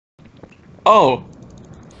Oh.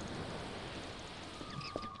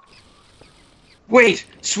 Wait,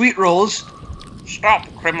 sweet rolls. Stop,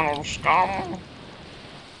 criminal scum.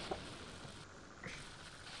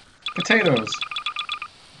 Potatoes.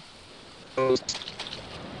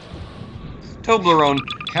 Toblerone.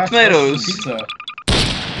 Cash Tomatoes. Pizza.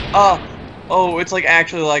 Oh, it's like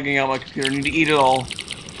actually lagging out my computer. I need to eat it all.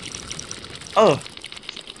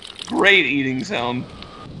 Great eating sound.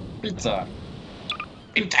 Pizza.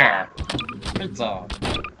 Pizza. Pizza.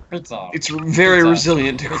 Pizza. It's very Pizza.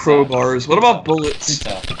 resilient to Pizza. crowbars. What Pizza. about bullets?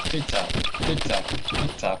 Pizza. Pizza. Pizza.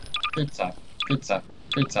 Pizza. Pizza. Pizza.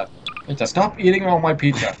 Pizza. Pizza. Stop eating all my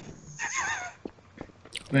pizza.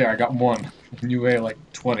 There, I got one. You weigh like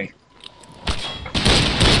 20. Ow,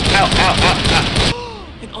 ow, ow, ow.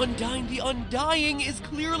 And Undying the Undying is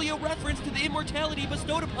clearly a reference to the immortality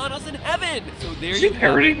bestowed upon us in heaven. So there Is you he have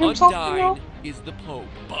parodying it. himself Undying now? is the Pope.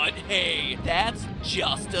 But hey, that's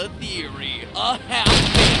just a theory. A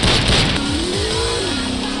half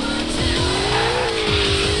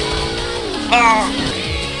Ah!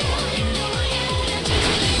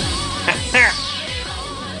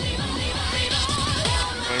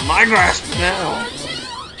 In my grasp now.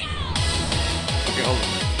 Okay, hold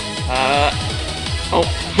on. Oh.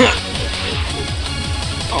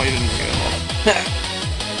 Oh, you didn't get it all.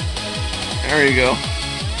 There you go.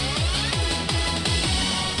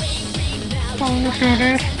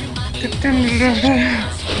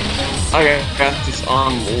 Okay, got this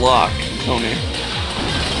on lock, Tony.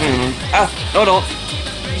 Ah, no, don't.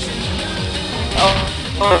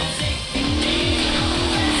 Oh.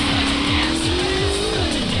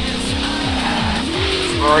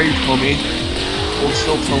 Where are you, Tommy? Hold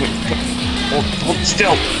still, Tommy. Hold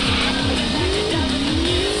still.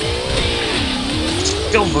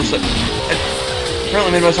 Still for a sec. I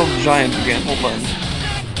apparently made myself a giant again. Hold on.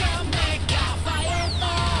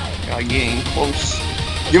 God, getting close.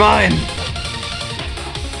 You're mine!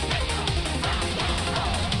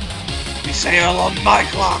 You say I love my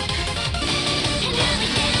clock.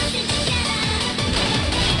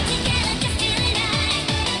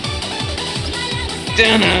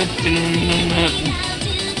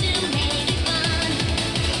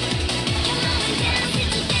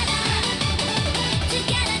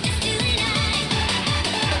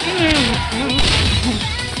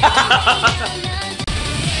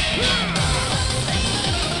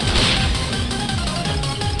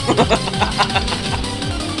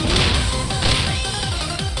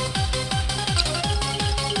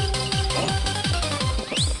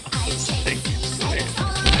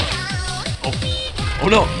 Oh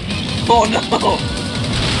no! Oh no!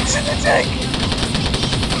 It's in the tank!